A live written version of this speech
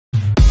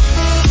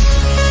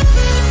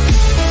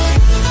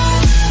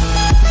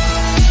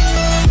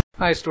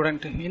Hi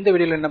student, இந்த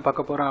வீடியோல என்ன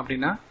பார்க்க போறோம்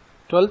அப்படினா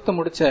 12th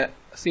முடிச்ச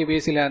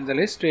CBSE ல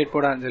இருந்தாலே ஸ்டேட்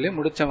போர்டா இருந்தாலே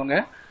முடிச்சவங்க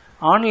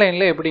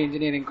ஆன்லைன்ல எப்படி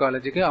இன்ஜினியரிங்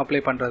காலேஜுக்கு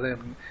அப்ளை பண்றது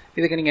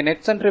இதுக்கு நீங்க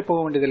நெட் சென்டர் போக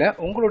வேண்டியதில்லை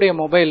உங்களுடைய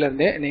மொபைல்ல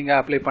இருந்தே நீங்க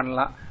அப்ளை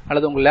பண்ணலாம்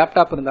அல்லது உங்க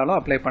லேப்டாப் இருந்தாலும்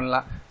அப்ளை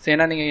பண்ணலாம்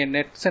சேனா நீங்க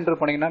நெட்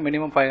சென்டர் போனீங்கன்னா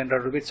மினிமம்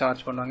 500 ரூபாய்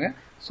சார்ஜ் பண்ணுவாங்க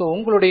சோ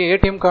உங்களுடைய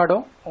ATM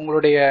கார்டும்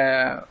உங்களுடைய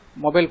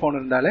மொபைல் ஃபோன்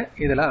இருந்தாலே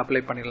இதெல்லாம்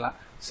அப்ளை பண்ணிடலாம்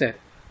சரி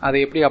அதை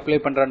எப்படி அப்ளை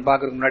பண்றன்னு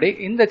பார்க்கிறதுக்கு முன்னாடி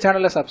இந்த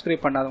சேனலை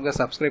சப்ஸ்கிரைப் பண்ணாதவங்க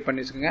சப்ஸ்கிரைப்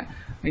பண்ணி வச்சுக்கோங்க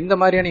இந்த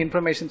மாதிரியான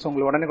இன்ஃபர்மேஷன்ஸ்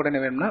உங்களுக்கு உடனே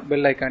வேணும்னா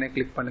பெல் ஐகானை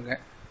கிளிக் பண்ணுங்க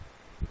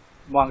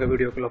வாங்க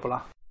வீடியோக்குள்ள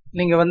போலாம்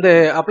நீங்க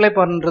அப்ளை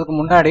பண்றதுக்கு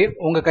முன்னாடி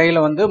உங்க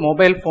கையில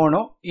மொபைல்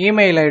ஃபோனும்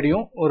இமெயில்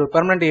ஐடியும் ஒரு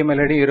பெர்மனன்ட்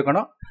இமெயில் ஐடி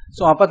இருக்கணும்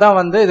சோ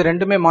அப்பதான் இது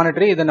ரெண்டுமே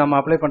மானிட்டரி இதை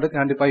நம்ம அப்ளை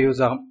பண்றதுக்கு கண்டிப்பா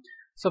யூஸ் ஆகும்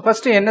சோ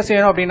ஃபர்ஸ்ட் என்ன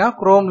செய்யணும் அப்படின்னா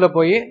குரோம்ல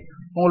போய்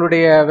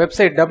உங்களுடைய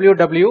வெப்சைட்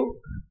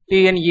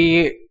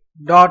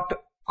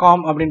www.tnea.com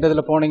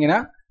அப்படின்றதுல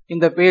போனீங்கன்னா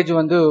இந்த பேஜ்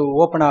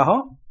ஓபன்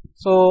ஆகும்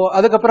சோ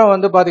அதுக்கப்புறம்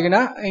பாத்தீங்கன்னா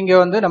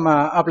இங்க நம்ம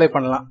அப்ளை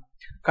பண்ணலாம்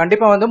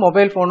கண்டிப்பா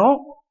மொபைல் ஃபோனும்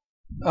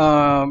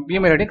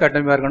இமெயில் ஐடி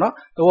கண்டிப்பா இருக்கணும்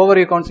ஓவர்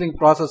கவுன்சிலிங்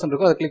ப்ராசஸ்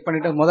இருக்கும் அதை கிளிக்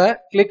பண்ணிட்டு முதல்ல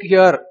கிளிக்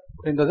ஹியர்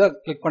அப்படின்றத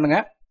கிளிக் பண்ணுங்க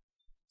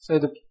சோ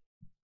இது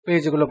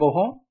பேஜுக்குள்ள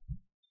போகும்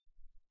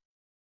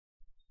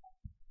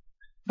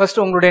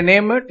ஃபர்ஸ்ட் உங்களுடைய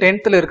நேம்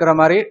 10th ல இருக்கிற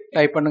மாதிரி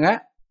டைப் பண்ணுங்க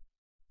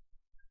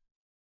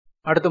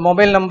அடுத்து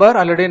மொபைல்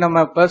நம்பர் அல்லது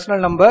நம்ம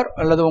பர்சனல் நம்பர்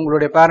அல்லது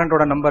உங்களுடைய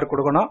பேரண்டோட நம்பர்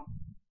கொடுக்கணும்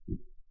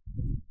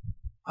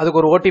அதுக்கு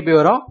ஒரு OTP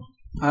வரும்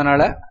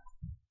அதனால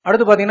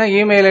அடுத்து பாத்தீங்கன்னா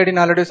இமெயில் ஐடி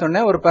நான் ஆல்ரெடி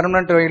சொன்னேன் ஒரு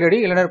பெர்மனன்ட் மெயில் ஐடி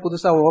இல்லனா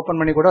புதுசா ஓபன்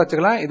பண்ணி கூட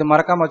வச்சுக்கலாம் இது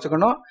மறக்காம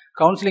வச்சுக்கணும்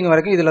கவுன்சிலிங்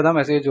வரைக்கும் இதுல தான்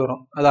மெசேஜ்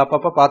வரும் அது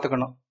அப்பப்ப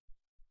பாத்துக்கணும்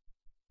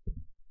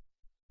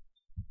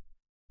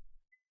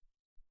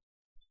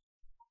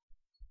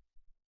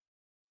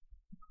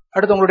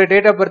அடுத்து உங்களுடைய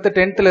டேட் ஆஃப் பர்த்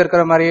 10th ல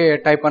இருக்கிற மாதிரி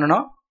டைப்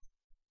பண்ணனும்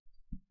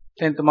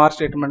 10th மார்க்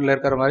ஸ்டேட்மென்ட்ல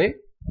இருக்கிற மாதிரி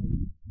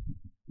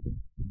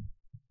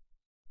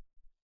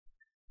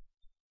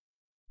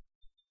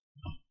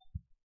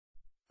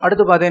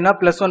அடுத்து பாத்தீங்கன்னா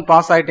 +1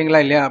 பாஸ் ஆயிட்டீங்களா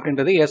இல்லையா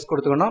அப்படின்றது எஸ்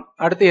கொடுத்துக்கணும்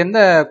அடுத்து எந்த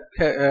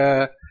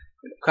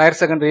ஹையர்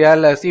செகண்டரியா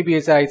இல்ல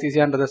CBSE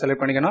ICSEன்றதை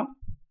செலக்ட் பண்ணிக்கணும்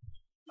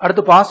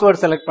அடுத்து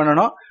பாஸ்வேர்ட் செலக்ட்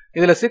பண்ணணும்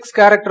இதுல 6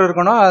 கேரக்டர்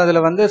இருக்கணும்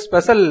அதுல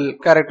ஸ்பெஷல்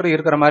கேரக்டர்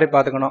இருக்கிற மாதிரி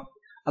பாத்துக்கணும்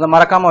அதை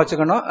மறக்காம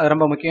வச்சுக்கணும் அது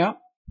ரொம்ப முக்கியம்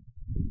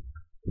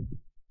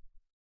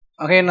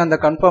அகைன் அந்த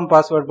கன்ஃபார்ம்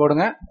பாஸ்வேர்ட்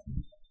போடுங்க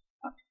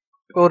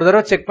இப்போ ஒரு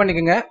தடவை செக்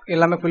பண்ணிக்கோங்க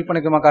எல்லாமே ஃபில்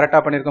பண்ணிக்கோமா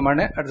கரெக்டா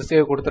பண்ணிருக்கோமான்னு அடுத்து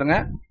சேவ் கொடுத்துருங்க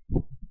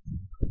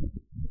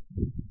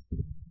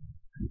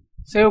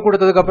சேவ்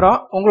கொடுத்ததுக்கு அப்புறம்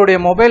உங்களுடைய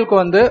மொபைலுக்கு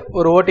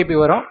ஒரு OTP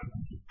வரும்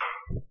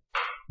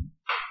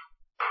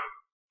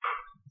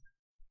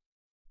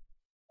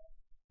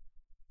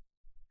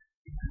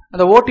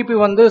அந்த OTP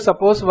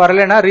சப்போஸ்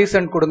வரலைன்னா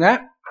ரீசெண்ட் கொடுங்க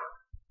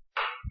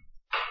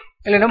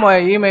இல்லைன்னா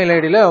இமெயில்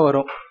ஐடியில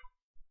வரும்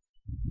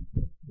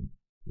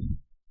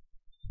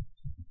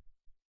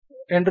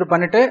என்டர்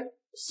பண்ணிட்டு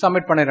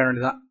சப்மிட் பண்ணிட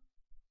வேண்டியதுதான்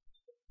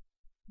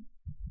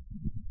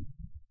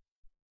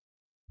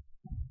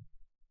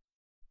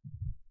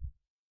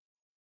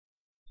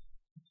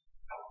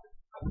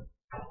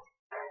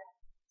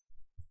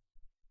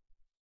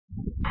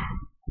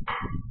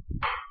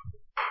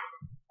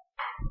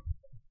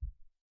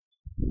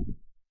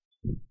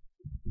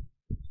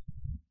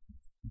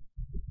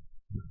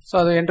சோ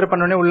அது என்டர்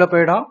பண்ணோடனே உள்ள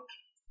போயிடும்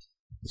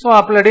சோ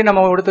அப்படி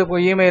நம்ம கொடுத்து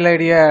இமெயில்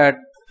ஐடியை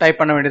டைப்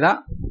பண்ண வேண்டியதான்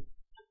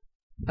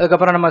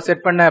அதுக்கப்புறம் நம்ம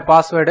செட் பண்ண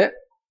பாஸ்வேர்டு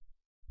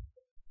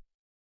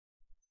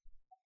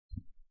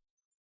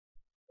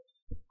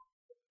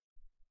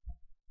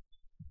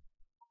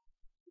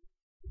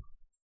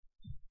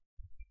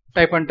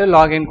டைப் பண்ணிட்டு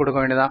லாகின் கொடுக்க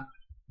வேண்டியதான்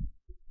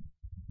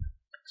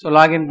சோ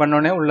லாகின்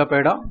பண்ணோடனே உள்ள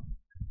போயிடும்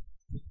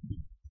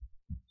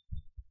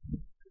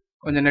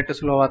கொஞ்சம் நெட்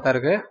ஸ்லோவா தான்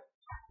இருக்கு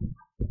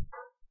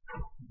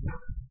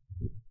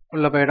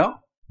உள்ள போயிடும்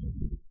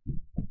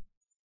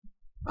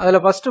அதுல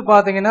ஃபர்ஸ்ட்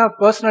பாத்தீங்கன்னா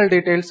பர்சனல்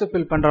டீடைல்ஸ்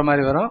ஃபில் பண்ற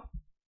மாதிரி வரும்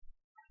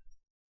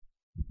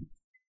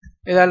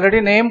இது ஆல்ரெடி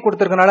நேம்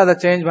கொடுத்திருக்கனால அதை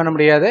சேஞ்ச் பண்ண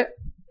முடியாது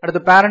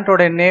அடுத்து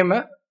பேரண்டோட நேம்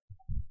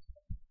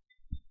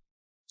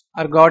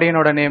ஆர்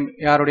கார்டியனோட நேம்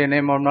யாருடைய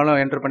நேம்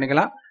வேணாலும் என்டர்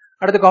பண்ணிக்கலாம்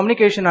அடுத்து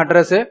கம்யூனிகேஷன்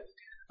அட்ரஸ்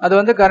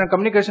அது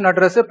கம்யூனிகேஷன்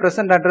அட்ரஸ்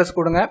பிரசன்ட் அட்ரஸ்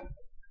கொடுங்க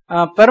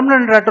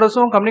பெர்மனன்ட்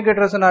அட்ரஸும்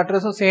கம்யூனிகேஷன்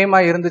அட்ரஸும்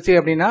சேமா இருந்துச்சு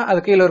அப்படின்னா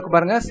அது கீழே இருக்கு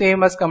பாருங்க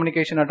சேம் அஸ்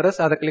கம்யூனிகேஷன்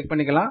அட்ரஸ் அதை கிளிக்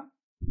பண்ணிக்கலாம்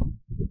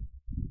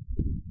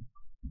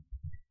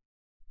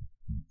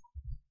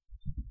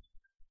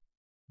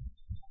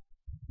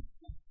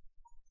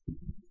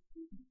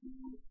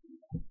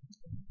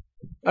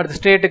அடுத்து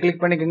ஸ்டேட் கிளிக்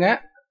பண்ணிக்கோங்க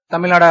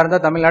தமிழ்நாடா இருந்தா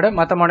தமிழ்நாடு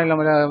மற்ற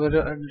மாநிலம்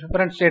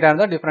டிஃபரெண்ட் ஸ்டேட்டா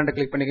இருந்தா டிஃபரெண்ட்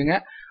கிளிக் பண்ணிக்கோங்க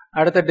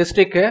அடுத்த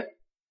டிஸ்ட்ரிக்ட்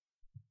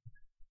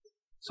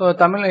சோ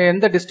தமிழ்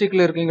எந்த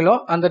டிஸ்ட்ரிக்ட்ல இருக்கீங்களோ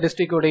அந்த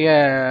டிஸ்ட்ரிக்ட் உடைய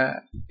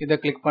இதை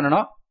கிளிக்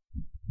பண்ணணும்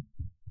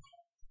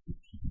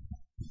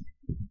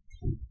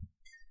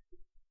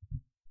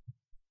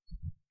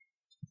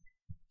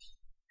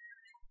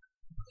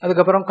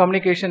அதுக்கப்புறம்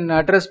கம்யூனிகேஷன்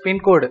அட்ரஸ்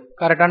பின்கோடு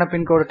கரெக்டான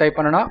பின்கோடு டைப்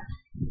பண்ணணும்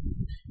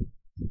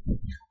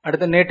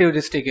அடுத்து நேட்டிவ்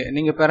டிஸ்ட்ரிக்ட்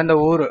நீங்க பிறந்த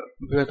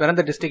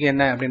டிஸ்ட்ரிக்ட்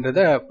என்ன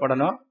அப்படின்றத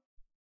போடணும்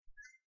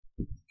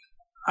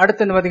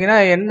அடுத்து பாத்தீங்கன்னா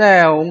என்ன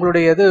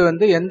உங்களுடைய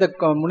இது எந்த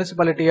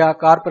முனிசிபாலிட்டியா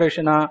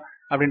கார்பரேஷனா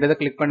அப்படின்றத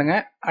கிளிக் பண்ணுங்க.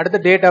 அடுத்து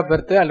டேட் ஆஃப்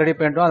பர்த் ஆல்ரெடி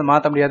பண்ணிட்டோம், அது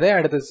மாற்ற முடியாது.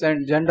 அடுத்து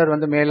ஜெண்டர்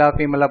வந்து மேலா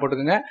ஃபீமேலா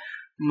போட்டுக்கோங்க.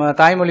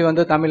 தாய்மொழி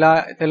வந்து தமிழா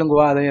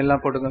தெலுங்குவா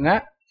அதையெல்லாம் போட்டுக்கோங்க.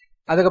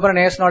 அதுக்கப்புறம்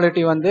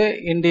நேஷனாலிட்டி வந்து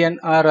இந்தியன்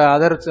ஆர்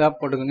அதர்ஸாக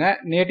போட்டுக்கோங்க.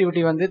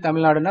 நேட்டிவிட்டி வந்து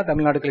தமிழ்நாடுனா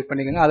தமிழ்நாடு கிளிக்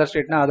பண்ணிக்கோங்க. அதர்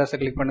ஸ்டேட்னா அதர்ஸை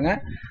கிளிக் பண்ணுங்க.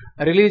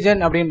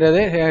 ரிலீஜன்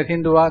அப்படின்றது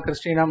ஹிந்துவா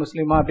கிறிஸ்டினா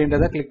முஸ்லீமா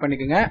அப்படின்றத கிளிக்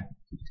பண்ணிக்கோங்க.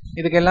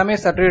 இதுக்கு எல்லாமே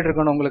சர்டிஃபிகேட்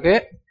இருக்கணும் உங்களுக்கு.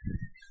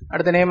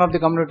 அடுத்த நேம் ஆஃப் தி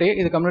கம்யூனிட்டி,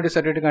 இது கம்யூனிட்டி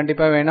சர்டிஃபிகேட்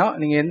கண்டிப்பாக வேணும்.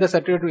 நீங்கள் எந்த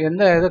சர்டிஃபிகேட்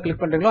எந்த இதை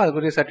கிளிக் பண்ணுறீங்களோ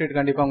அதுக்குரிய சர்டிஃபிகேட்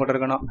கண்டிப்பாக உங்கள்கிட்ட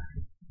இருக்கணும்.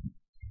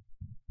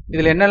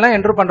 இதில் என்னெல்லாம்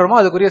என்ட்ரு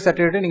பண்ணுறோமோ அதுக்குரிய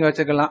சர்டிஃபிகேட் நீங்கள்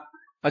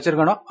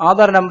வச்சிருக்கணும்.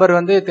 ஆதார் நம்பர்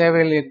வந்து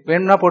தேவையில்லை,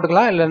 வேணும்னா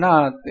போட்டுக்கலாம், இல்லைன்னா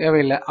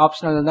தேவையில்லை,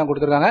 ஆப்ஷனல் தான்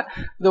கொடுத்துருக்காங்க.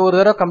 இது ஒரு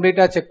தடவை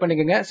கம்ப்ளீட்டாக செக்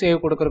பண்ணிக்கோங்க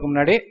சேவ் கொடுக்கறதுக்கு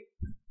முன்னாடி.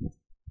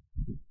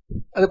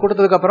 அது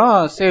கொடுத்ததுக்கப்புறம்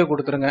சேவ்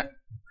கொடுத்துருங்க.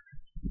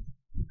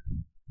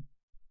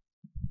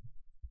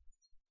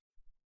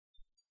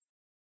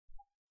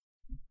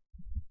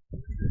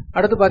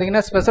 அடுத்து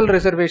பார்த்தீங்கன்னா ஸ்பெஷல்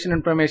ரிசர்வேஷன்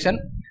இன்ஃபர்மேஷன்.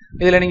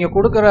 இதில் நீங்கள்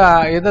கொடுக்குற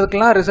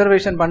எதுக்கெல்லாம்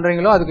ரிசர்வேஷன்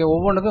பண்ணுறீங்களோ அதுக்கு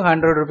ஒவ்வொன்றுக்கும்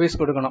 100 rupees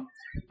கொடுக்கணும்.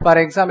 ஃபார்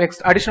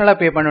எக்ஸாம்பிள் அடிஷ்னலாக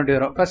பே பண்ண வேண்டியது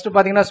வரும். ஃபர்ஸ்ட்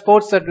பார்த்தீங்கன்னா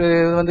ஸ்போர்ட்ஸ் இது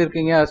வந்து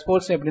இருக்கீங்க,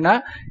 ஸ்போர்ட்ஸ் எப்படின்னா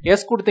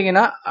எஸ்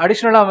கொடுத்தீங்கன்னா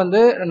அடிஷ்னலாக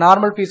வந்து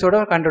நார்மல்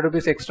ஃபீஸோட 100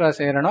 rupees எக்ஸ்ட்ரா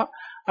சேரணும்.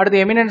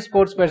 அடுத்து எமினன்ட்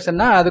ஸ்போர்ட்ஸ்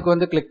பர்சன்னா அதுக்கு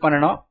வந்து கிளிக்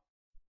பண்ணணும்.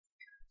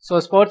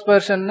 ஸோ ஸ்போர்ட்ஸ்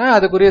பர்சன்னா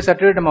அதுக்குரிய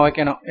சர்டிஃபிகேட் நம்ம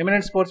வைக்கணும்.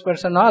 எமினன்ட் ஸ்போர்ட்ஸ்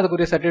பர்சன்னா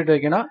அதுக்குரிய சர்டிஃபிகேட்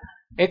வைக்கணும்.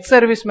 எக்ஸ்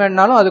சர்வீஸ்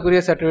மேன்னாலும்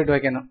அதுக்குரிய சர்டிஃபிகேட்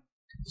வைக்கணும்.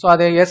 ஸோ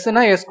அது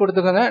எஸ்னா எஸ்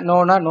கொடுத்துக்கோங்க,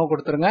 நோனா நோ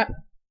கொடுத்துருங்க.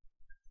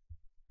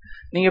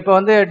 நீங்கள் இப்போ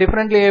வந்து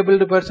டிஃப்ரெண்ட்லி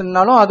ஏபிள்டு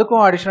பர்சன்னாலும்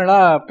அதுக்கும்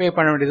அடிஷ்னலாக பே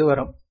பண்ண வேண்டியது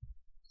வரும்.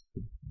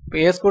 இப்போ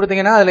எஸ்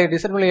கொடுத்தீங்கன்னா அதில்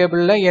டிசபிள்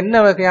ஏபிளில்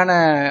என்ன வகையான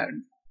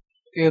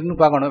இதுன்னு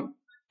பார்க்கணும்,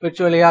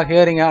 விர்ச்சுவலியா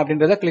ஹியரிங்கா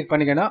அப்படின்றத கிளிக்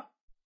பண்ணிக்கணும்.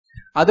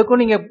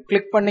 அதுக்கும் நீங்கள்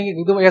கிளிக் பண்ணி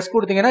இது எஸ்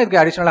கொடுத்தீங்கன்னா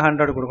இதுக்கு அடிஷ்னலாக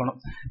 100 கொடுக்கணும்.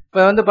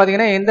 இப்போ வந்து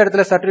பார்த்தீங்கன்னா எந்த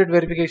இடத்துல சர்டிஃபிகேட்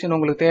வெரிஃபிகேஷன்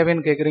உங்களுக்கு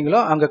தேவைன்னு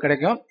கேட்குறீங்களோ அங்கே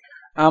கிடைக்கும்.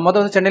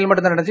 மொத்தம் வந்து சென்னையில்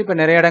மட்டும் தான் நடந்துச்சு, இப்போ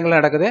நிறைய இடங்கள்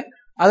நடக்குது.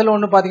 அதில்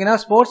ஒன்று பார்த்தீங்கன்னா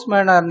ஸ்போர்ட்ஸ்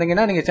மேனாக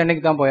இருந்தீங்கன்னா நீங்கள்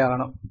சென்னைக்கு தான் போய்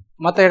ஆகணும்.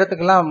 மற்ற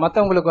இடத்துக்கெல்லாம்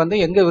மற்றவங்களுக்கு வந்து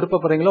எங்கே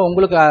விருப்பப்படுறீங்களோ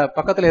உங்களுக்கு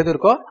பக்கத்தில் எது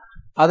இருக்கோ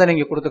அதை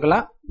நீங்கள்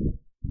கொடுத்துக்கலாம்.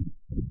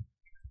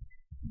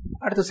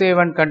 அடுத்து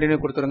சேவ் அண்ட் கண்டினியூ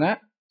கொடுத்துருங்க.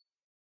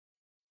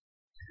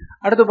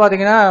 அடுத்து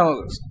பார்த்தீங்கன்னா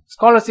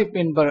ஸ்காலர்ஷிப்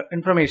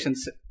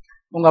இன்ஃபர்மேஷன்ஸ்,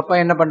 உங்கள் அப்பா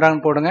என்ன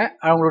பண்ணுறாங்கன்னு போடுங்க,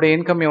 அவங்களுடைய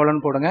இன்கம்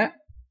எவ்வளோன்னு போடுங்க.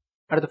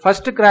 அடுத்து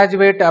ஃபர்ஸ்ட்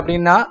கிராஜுவேட்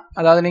அப்படின்னா,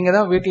 அதாவது நீங்கள்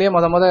தான் வீட்லேயே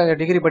முத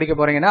டிகிரி படிக்க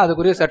போகிறீங்கன்னா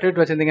அதுக்குரிய சர்டிஃபிகேட்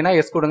வச்சுருந்தீங்கன்னா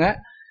எஸ் கொடுங்க,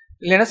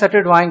 இல்லைன்னா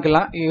சர்டிஃபிகேட்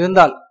வாங்கிக்கலாம்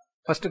இருந்தால்,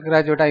 ஃபர்ஸ்ட்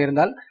கிராஜுவேட்டாக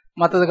இருந்தால்.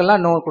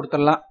 மற்றதுக்கெல்லாம் நோ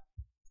கொடுத்துடலாம்.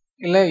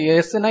 இல்லை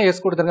எஸ்னா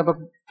எஸ் கொடுத்துருங்க. இப்போ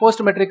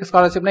போஸ்ட் மெட்ரிக்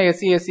ஸ்காலர்ஷிப்னா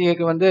எஸ்சி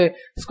எஸ்சிஏக்கு வந்து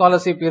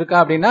ஸ்காலர்ஷிப் இருக்கா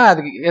அப்படின்னா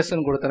அதுக்கு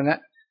எஸ்ன்னு கொடுத்துருங்க,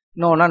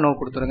 நோனா நோ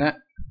கொடுத்துருங்க.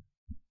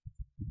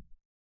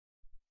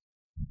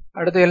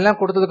 அடுத்து எல்லாம்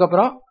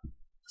கொடுத்ததுக்கப்புறம்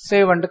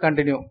சேவ் அண்ட்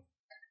கண்டினியூ.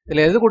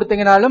 இதில் எது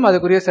கொடுத்தீங்கனாலும்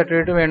அதுக்குரிய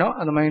சர்டிஃபிகேட் வேணும்,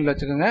 அந்த மைண்டில்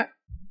வச்சுக்கோங்க.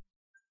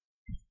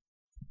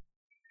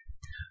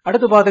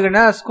 அடுத்து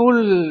பார்த்துக்கிட்டீங்கன்னா ஸ்கூல்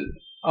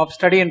ஆஃப்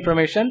ஸ்டடி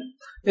இன்ஃபர்மேஷன்.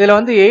 இதில்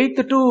வந்து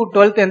 8th to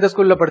 12th எந்த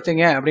ஸ்கூலில்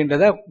படிச்சிங்க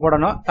அப்படின்றத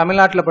போடணும்.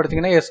 தமிழ்நாட்டில்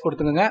படிச்சிங்கன்னா எஸ்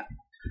கொடுத்துக்குங்க.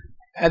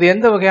 அது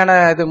எந்த வகையான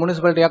இது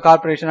முனிசிபாலிட்டியா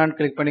கார்பரேஷனான்னு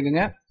கிளிக்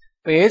பண்ணிக்கோங்க.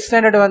 இப்போ 8th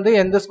ஸ்டாண்டர்ட் வந்து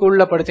எந்த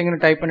ஸ்கூலில்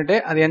படிச்சிங்கன்னு டைப் பண்ணிவிட்டு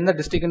அது எந்த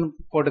டிஸ்ட்ரிக்ட்னு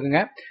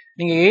போட்டுக்குங்க.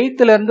 நீங்கள்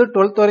 8th-லேருந்து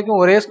 12th வரைக்கும்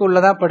ஒரே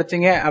ஸ்கூலில் தான்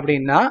படிச்சிங்க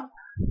அப்படின்னா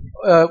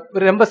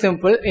ரொம்ப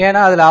சிம்பிள்.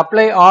 ஏன்னா அதில்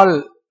அப்ளை ஆல்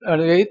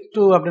 8th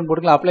to அப்படின்னு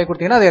போட்டுக்கலாம். அப்ளை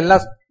கொடுத்தீங்கன்னா அது எல்லா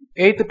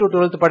 8th to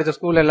 12th படித்த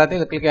ஸ்கூல்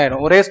எல்லாத்தையும் கிளிக்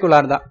ஆகிடும், ஒரே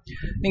ஸ்கூலாக இருந்தால்.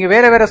 நீங்கள்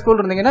வேறு ஸ்கூல்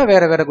இருந்தீங்கன்னா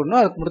வேறு கொடுக்கணும்.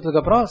 அதுக்கு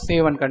கொடுத்ததுக்கப்புறம்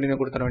சேவ் அண்ட் கண்டினியூ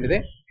கொடுத்துட வேண்டியது.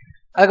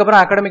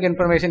 அதுக்கப்புறம் அகாடமிக்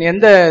இன்ஃபர்மேஷன்,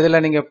 எந்த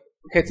இதில் நீங்கள்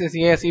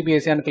ஹெச்சிசிஏ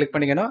சிபிஎஸ்சின்னு கிளிக்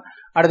பண்ணிக்கணும்.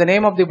 அடுத்த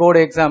name of the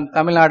board exam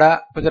தமிழ்நாடா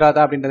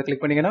குஜராத்தா அப்படின்றத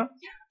கிளிக் பண்ணிக்கணும்.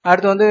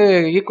 அடுத்து வந்து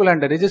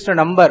ஈக்குவலண்ட் ரிஜிஸ்டர்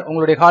நம்பர்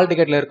உங்களுடைய ஹால்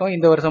டிக்கெட்டில் இருக்கும்.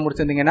 இந்த வருஷம்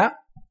முடிச்சிருந்தீங்கன்னா,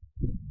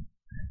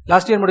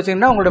 லாஸ்ட் இயர்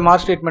முடிச்சிங்கன்னா உங்களுடைய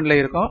மார்க்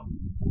ஸ்டேட்மெண்ட்டில் இருக்கும்.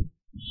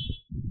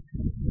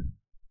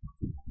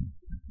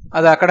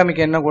 அது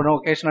அகாடமிக் என்ன கூட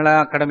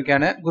ஒகேஷனலாக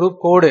அகாடமிக்கான குரூப்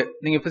கோடு,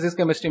 நீங்கள் ஃபிசிக்ஸ்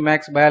கெமிஸ்ட்ரி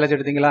மேக்ஸ் பயாலஜி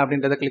எடுத்தீங்களா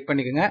அப்படின்றத கிளிக்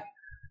பண்ணிக்கோங்க.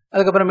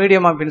 அதுக்கப்புறம்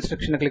மீடியம் ஆஃப்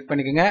இன்ஸ்ட்ரக்ஷனை கிளிக்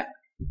பண்ணிக்கோங்க.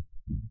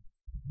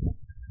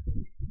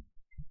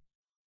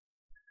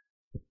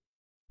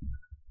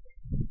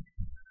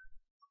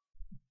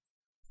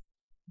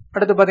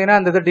 அடுத்து பார்த்தீங்கன்னா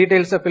அந்த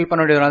டீட்டெயில்ஸை ஃபில் பண்ண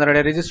வேண்டியது வரும்.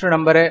 அதனுடைய ரிஜிஸ்டர்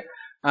நம்பரு,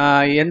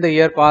 எந்த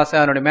இயர் பாஸ்,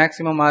 அதனுடைய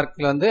மேக்ஸிமம்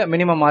மார்க்கில் வந்து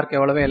மினிமம் மார்க்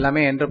எவ்வளவு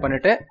எல்லாமே என்ட்ரு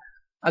பண்ணிவிட்டு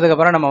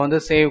அதுக்கப்புறம் நம்ம வந்து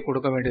சேவ்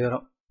கொடுக்க வேண்டியது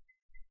வரும்.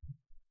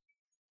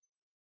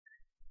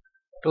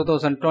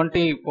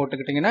 2020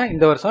 போட்டுக்கிட்டிங்கன்னா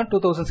இந்த வருஷம்,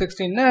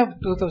 2016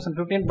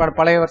 2015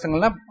 பழைய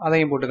வருஷங்கள்லாம்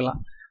அதையும்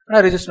போட்டுக்கலாம்.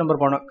 ஆனால் ரிஜிஸ்டர்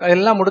நம்பர் போடணும்.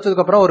 எல்லாம்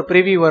முடிச்சதுக்கப்புறம் ஒரு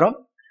ப்ரிவியூ வரும்.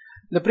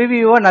 இந்த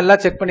ப்ரிவியூவை நல்லா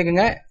செக்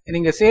பண்ணிக்கோங்க.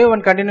 நீங்கள் சேவ்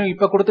அண்ட் கண்டினியூ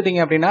இப்போ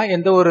கொடுத்துட்டீங்க அப்படின்னா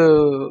எந்த ஒரு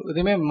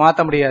இதுவுமே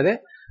மாற்ற முடியாது.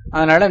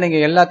 அதனால்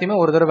நீங்கள் எல்லாத்தையுமே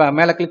ஒரு தடவை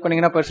மேலே கிளிக்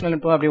பண்ணிங்கன்னா பர்சனல்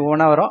இன்ஃபோ அப்படி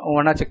ஒவ்வொன்றா வரும்.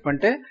 ஒவ்வொன்றா செக்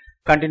பண்ணிட்டு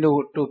கண்டினியூ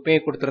டு பே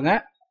கொடுத்துருங்க.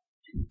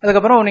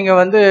 அதுக்கப்புறம் நீங்கள்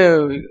வந்து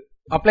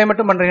அப்ளை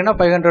மட்டும் பண்ணுறீங்கன்னா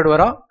 500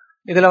 வரும்.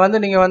 இதில் வந்து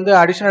நீங்கள் வந்து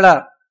அடிஷ்னலாக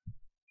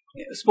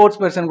ஸ்போர்ட்ஸ்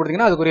பர்சன்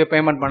கொடுத்தீங்கன்னா அதுக்குரிய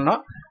பேமெண்ட்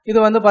பண்ணணும். இது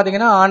வந்து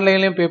பார்த்தீங்கன்னா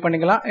ஆன்லைன்லேயும் பே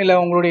பண்ணிக்கலாம், இல்லை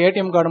உங்களுடைய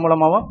ஏடிஎம் கார்டு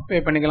மூலமாகவும் பே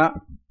பண்ணிக்கலாம்.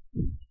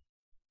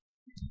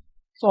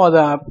 ஸோ அது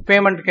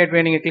பேமெண்ட்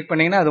கேட்வே நீங்கள் கிளிக்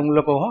பண்ணிங்கன்னா அது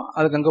உள்ளே போகும்.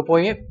 அதுக்கு அங்கே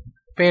போய்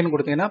பேன்னு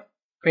கொடுத்தீங்கன்னா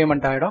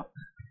பேமெண்ட் ஆகிடும்.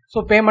 ஸோ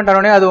பேமெண்ட்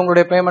ஆனோடனே அது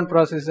உங்களுடைய பேமெண்ட்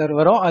ப்ராசஸர்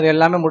வரும். அது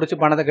எல்லாமே முடிச்சு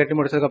பணத்தை கட்டி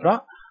முடிச்சதுக்கப்புறம்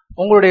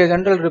உங்களுடைய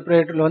ஜென்ரல்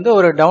ரிப்ரேட்டரில் வந்து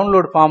ஒரு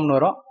டவுன்லோட் ஃபார்ம்னு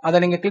வரும். அதை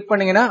நீங்கள் கிளிக்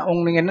பண்ணிங்கன்னா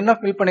நீங்கள் என்னென்ன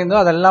ஃபில்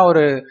பண்ணியிருந்தோ அதெல்லாம்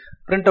ஒரு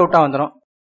பிரிண்ட் அவுட்டாக வந்துடும்.